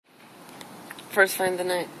First find of the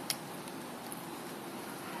night.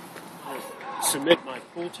 Submit my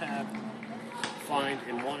pull tab find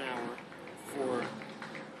in 1 hour for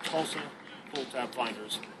Tulsa Pull Tab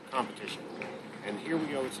Finders competition. And here we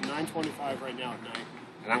go. It's 9:25 right now at night,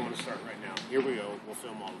 and I'm going to start right now. Here we go. We'll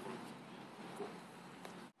film all of them.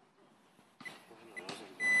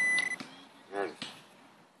 There it is.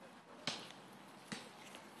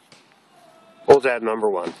 Pull tab number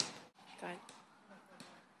 1. Go ahead.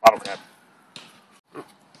 Bottle cap. Oh,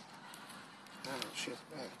 shit.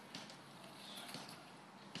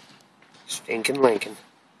 Stinking Lincoln.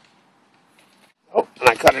 Oh, and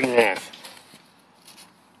I cut it in half.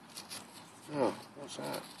 Oh, what's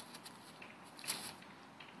that?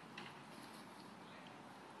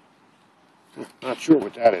 Not sure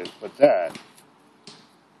what that is, but that.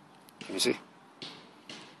 Can you see?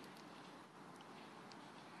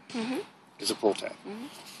 Mm-hmm. Is a pull tab. Mm-hmm.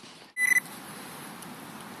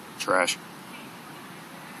 Trash.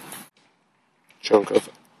 Chunk of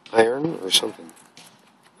iron or something.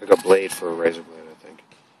 Like a blade for a razor blade, I think.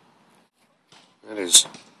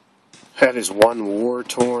 That is one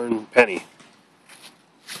war-torn penny.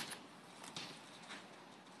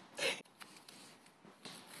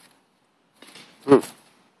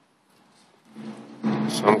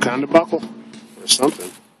 Some kind of buckle or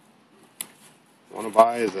something. Want to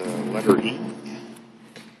buy the letter E?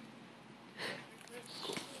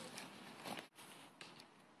 Cool.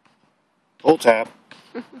 Pull tab.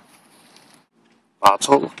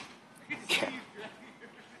 Bottle cap.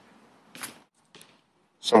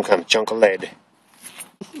 Some kind of chunk of lead.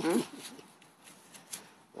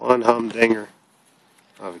 One humdinger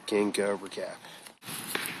of a King Cobra cap.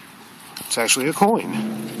 It's actually a coin.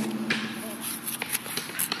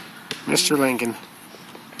 Mr. Lincoln,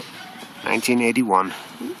 1981.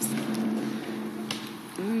 Oops.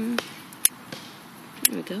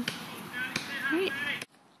 There we go. Right.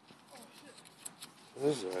 What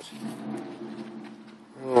is that?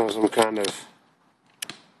 Oh, some kind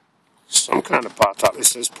of pop top. It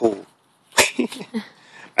says pool.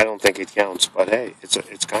 I don't think it counts, but hey,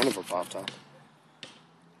 it's kind of a pop top.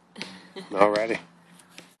 Alrighty.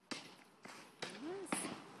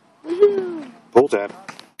 Woohoo! Pull tab.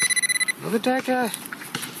 Look at that guy.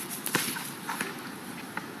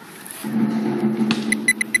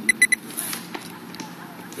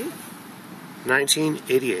 Ooh.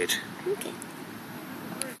 1988. Okay.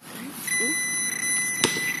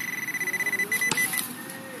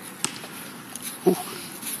 Ooh,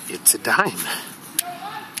 it's a dime.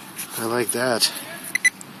 I like that.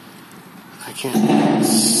 I can't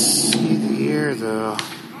see the ear though.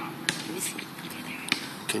 Let me see. Okay, there.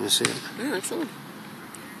 Can you see it? Oh, excellent.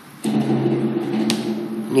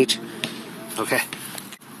 Neat. Okay.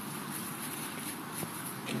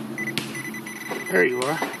 There you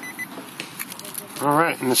are.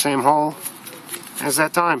 Alright, in the same hole as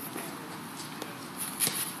that time.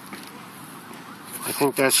 I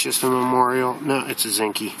think that's just a memorial. No, it's a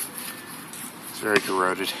Zinky. It's very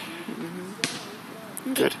corroded.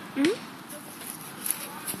 Mm-hmm. Good. Mm-hmm.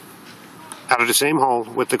 Out of the same hole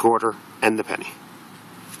with the quarter and the penny.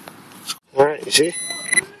 Alright, you see?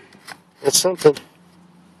 That's something.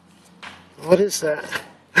 What is that?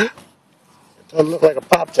 It doesn't look like a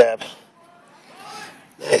pop tab.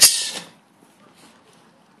 Nice.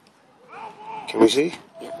 Can we see?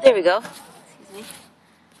 Yep, there we go. Excuse me.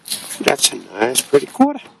 That's a nice, pretty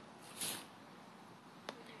quarter.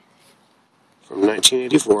 From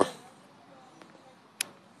 1984.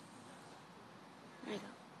 There you go.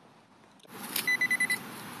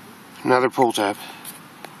 Another pull tab.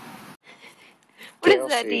 What is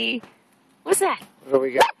that, D? What's that? What do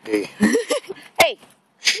we got, D? Hey!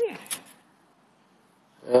 Here.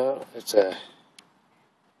 Oh, it's a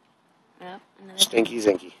Yep, another stinky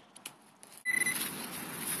Zinky.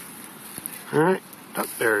 Alright. Oh,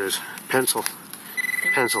 there it is. Pencil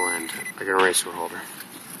end. Like an eraser holder.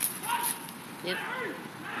 Yep.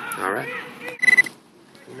 Alright.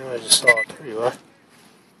 You know, I just saw it. There you are.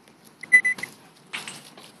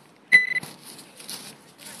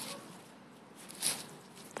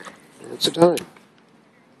 It's a dime.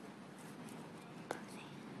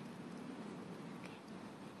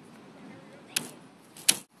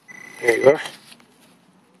 There you are.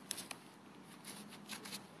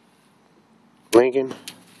 Lincoln.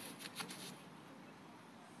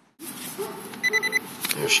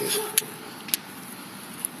 There she is.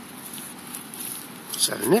 Is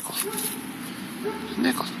that a nickel? It's a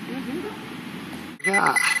nickel. Mm-hmm.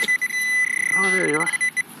 Yeah. Oh, there you are.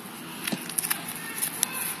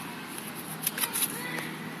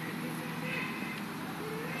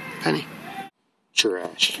 Penny.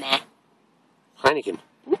 Trash. Nah. Heineken.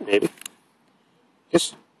 Maybe.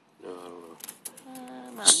 Yes? No, I don't know.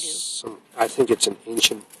 Mountain Dew. I think it's an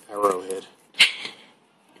ancient arrowhead.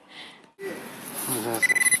 What is that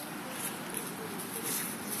thing?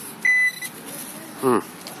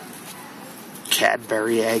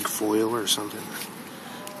 Cadbury egg foil or something.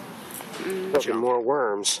 Looking more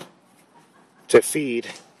worms to feed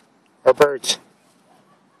our birds.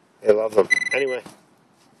 They love them. Anyway,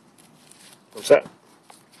 what's that?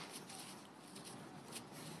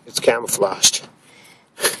 It's camouflaged.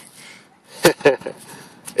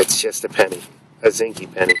 It's just a penny, a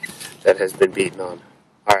zinky penny that has been beaten on.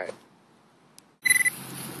 All right.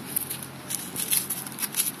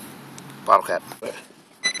 Bottle cap.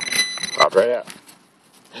 Pop right out.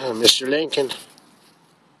 Oh, Mr. Lincoln.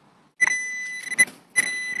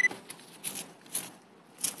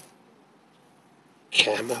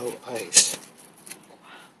 Camo ice.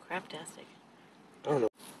 Craptastic. I don't know.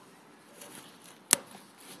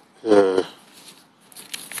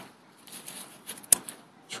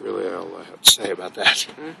 That's really all I have to say about that.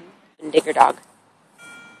 Mm-hmm. And Digger Dog.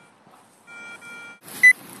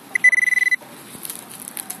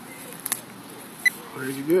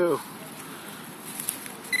 Where'd you go?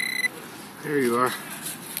 There you are.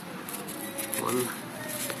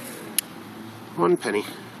 One penny.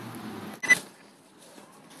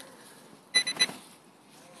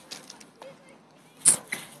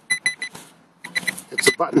 It's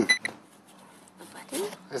a button. A button?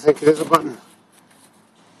 I think it is a button.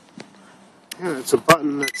 Yeah, it's a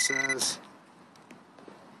button that says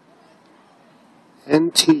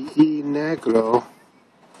NTE Negro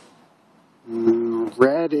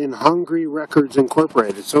Red and Hungry Records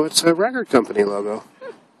Incorporated. So it's a record company logo.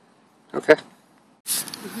 Okay.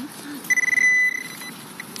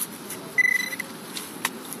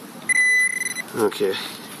 Okay.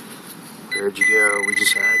 Where'd you go? We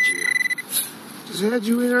just had you. Just had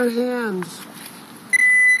you in our hands.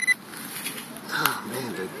 Oh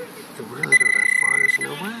man, did it really go that far? There's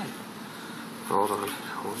no way. Hold on.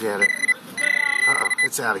 We'll get it. Uh-oh,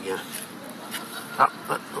 it's out again.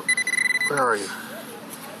 Where are you?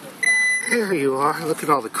 There you are. Look at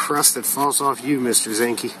all the crust that falls off you, Mr.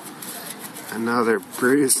 Zinky. Another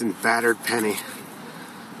bruised and battered penny.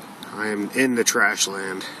 I am in the trash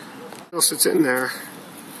land. What else is in there?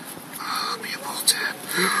 Oh, be a pull tab.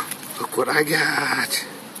 Look what I got.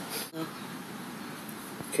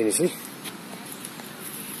 Can you see?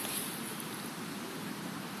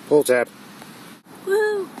 Pull tab.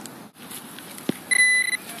 Woo!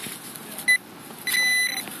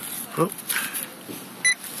 Oh.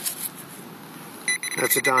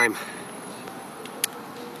 That's a dime.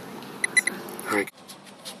 Alright.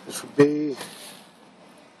 This would be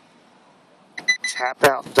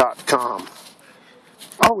tapout.com.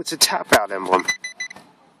 Oh, it's a tap out emblem.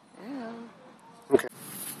 Oh. Okay.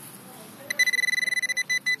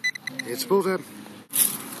 It's a pull tab.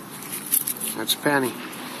 That's a penny.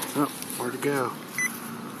 Oh, where'd it go?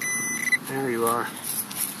 There you are.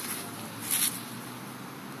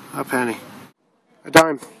 A penny. A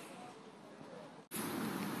dime.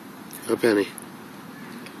 A penny.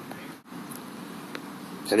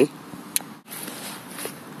 Penny.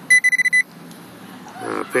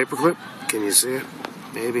 Paperclip. Can you see it?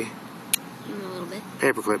 Maybe. A little bit.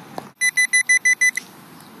 Paperclip.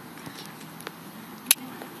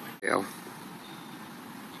 Yeah.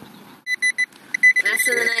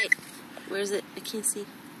 Master of the Night. Where's it? I can't see.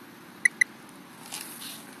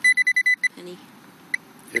 Penny.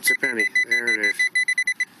 It's a penny. There it is.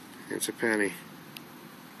 It's a penny.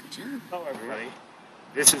 Good job. Hello, everybody.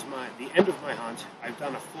 This is the end of my hunt. I've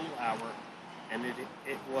done a full hour, and it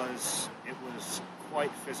was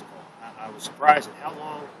quite physical. I was surprised at how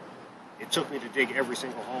long it took me to dig every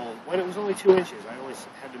single hole when it was only 2 inches. I always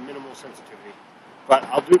had the minimal sensitivity. But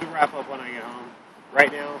I'll do the wrap up when I get home.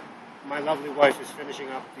 Right now, my lovely wife is finishing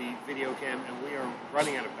up the video cam, and we are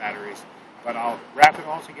running out of batteries. But I'll wrap it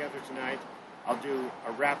all together tonight. I'll do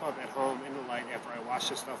a wrap up at home in the light after I wash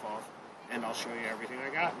this stuff off, and I'll show you everything I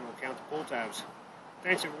got, and we'll count the pull tabs.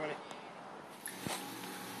 Thanks, everybody.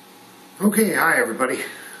 Okay, hi, everybody.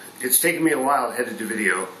 It's taken me a while to edit the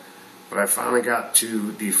video, but I finally got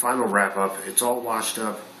to the final wrap up. It's all washed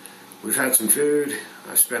up. We've had some food.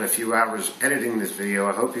 I've spent a few hours editing this video.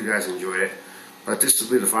 I hope you guys enjoyed it. But this will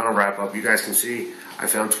be the final wrap up. You guys can see I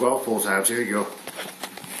found 12 pull tabs. Here you go.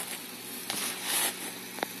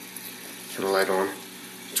 Turn the light on.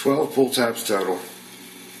 12 pull tabs total,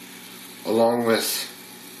 along with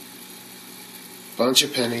a bunch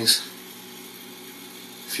of pennies,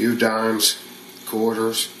 a few dimes,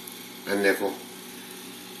 quarters, a nickel,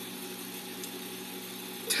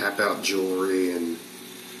 tap out jewelry, and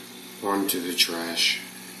one to the trash.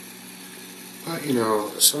 But, you know,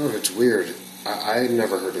 some of it's weird. I had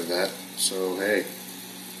never heard of that. So, hey,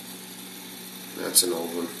 that's an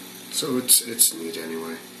old one. So it's neat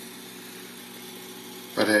anyway.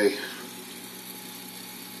 But hey,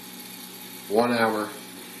 1 hour,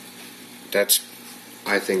 that's,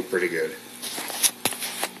 I think, pretty good.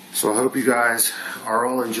 So I hope you guys are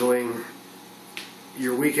all enjoying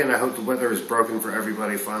your weekend. I hope the weather is broken for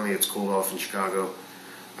everybody. Finally, it's cooled off in Chicago.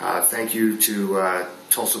 Thank you to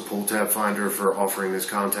Tulsa Pull Tab Finder for offering this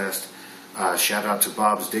contest. Shout out to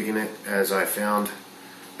Bob's Digging It, as I found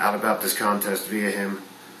out about this contest via him.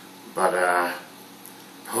 But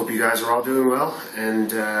hope you guys are all doing well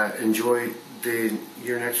and enjoy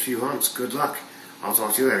your next few hunts. Good luck. I'll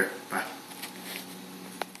talk to you later. Bye.